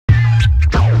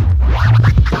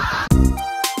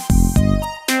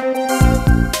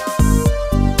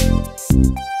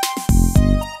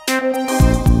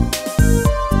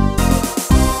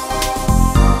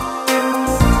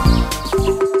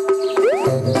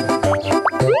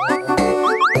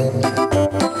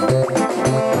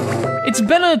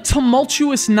a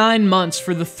tumultuous 9 months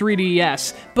for the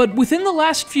 3DS, but within the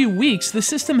last few weeks, the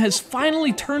system has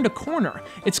finally turned a corner.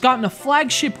 It's gotten a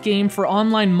flagship game for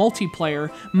online multiplayer,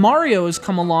 Mario has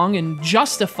come along and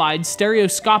justified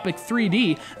stereoscopic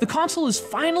 3D, the console is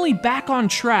finally back on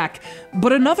track,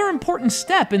 but another important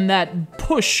step in that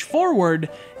push forward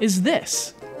is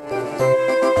this.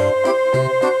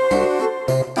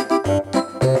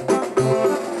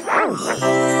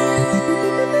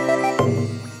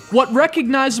 What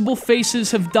recognizable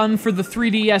faces have done for the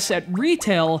 3DS at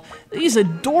retail, these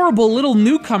adorable little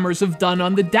newcomers have done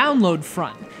on the download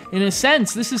front. In a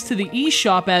sense, this is to the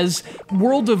eShop as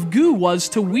World of Goo was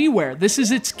to WiiWare. This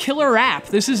is its killer app.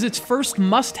 This is its first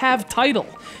must-have title.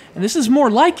 And this is more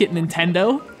like it,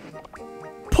 Nintendo.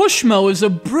 Pushmo is a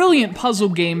brilliant puzzle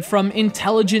game from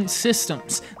Intelligent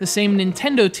Systems, the same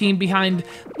Nintendo team behind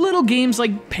little games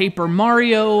like Paper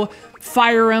Mario,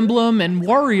 Fire Emblem, and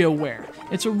WarioWare.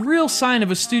 It's a real sign of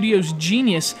a studio's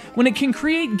genius when it can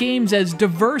create games as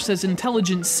diverse as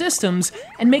Intelligent Systems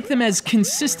and make them as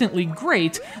consistently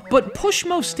great, but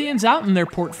Pushmo stands out in their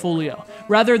portfolio.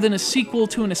 Rather than a sequel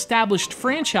to an established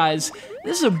franchise,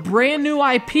 this is a brand new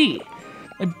IP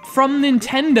from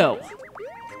Nintendo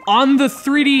on the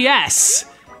 3DS.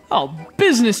 Oh,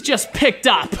 business just picked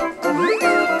up.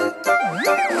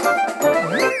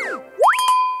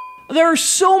 There are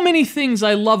so many things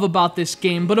I love about this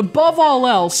game, but above all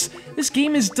else, this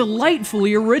game is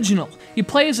delightfully original. You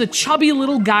play as a chubby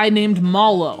little guy named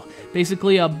Mallow,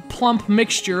 basically a plump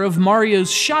mixture of Mario's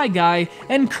Shy Guy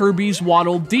and Kirby's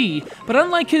Waddle Dee, but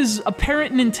unlike his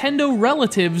apparent Nintendo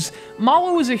relatives,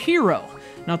 Mallow is a hero,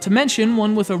 not to mention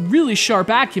one with a really sharp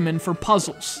acumen for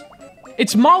puzzles.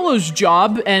 It's Mallow's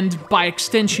job, and by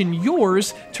extension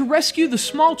yours, to rescue the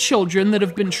small children that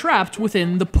have been trapped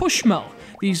within the Pushmo,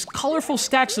 these colorful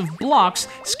stacks of blocks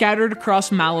scattered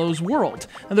across Mallow's world.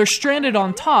 And they're stranded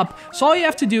on top, so all you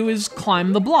have to do is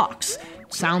climb the blocks.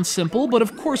 Sounds simple, but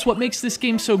of course what makes this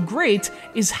game so great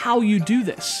is how you do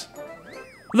this.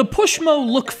 The Pushmo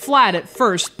look flat at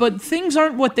first, but things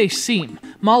aren't what they seem.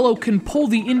 Mallow can pull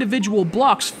the individual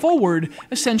blocks forward,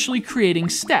 essentially creating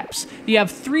steps. You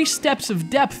have 3 steps of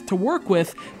depth to work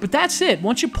with, but that's it.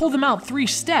 Once you pull them out 3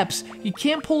 steps, you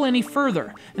can't pull any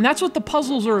further. And that's what the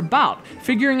puzzles are about,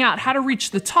 figuring out how to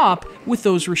reach the top with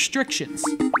those restrictions.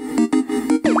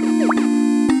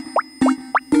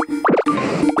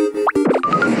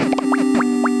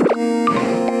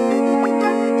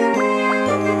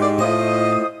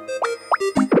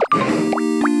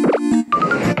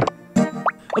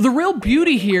 The real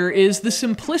beauty here is the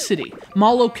simplicity.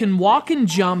 Mallow can walk and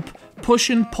jump,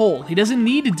 push and pull. He doesn't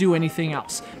need to do anything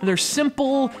else. They're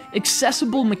simple,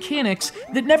 accessible mechanics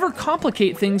that never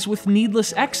complicate things with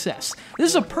needless excess.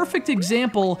 This is a perfect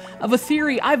example of a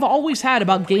theory I've always had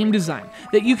about game design,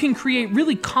 that you can create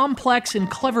really complex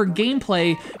and clever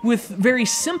gameplay with very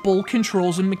simple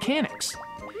controls and mechanics.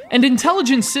 And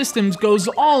Intelligent Systems goes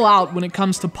all out when it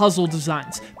comes to puzzle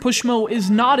designs. Pushmo is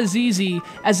not as easy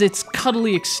as its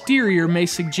cuddly exterior may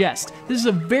suggest. This is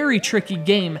a very tricky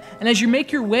game, and as you make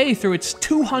your way through its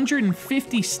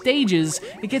 250 stages,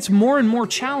 it gets more and more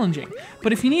challenging.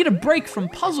 But if you need a break from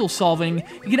puzzle solving,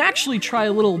 you can actually try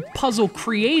a little puzzle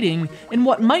creating in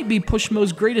what might be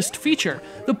Pushmo's greatest feature,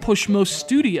 the Pushmo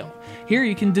Studio. Here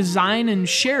you can design and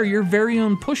share your very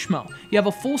own Pushmo. You have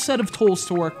a full set of tools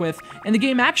to work with, and the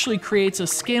game actually creates a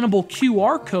scannable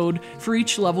QR code for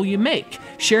each level you make.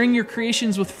 Sharing your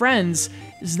creations with friends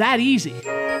is that easy.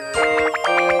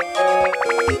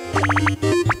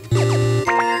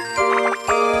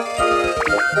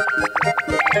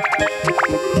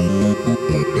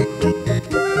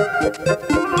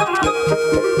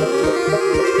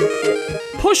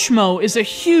 Pushmo is a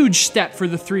huge step for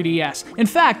the 3DS. In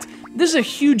fact, this is a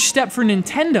huge step for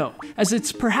Nintendo, as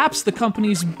it's perhaps the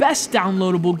company's best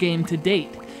downloadable game to date.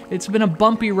 It's been a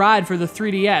bumpy ride for the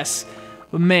 3DS,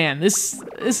 but man, this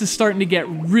is starting to get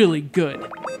really good.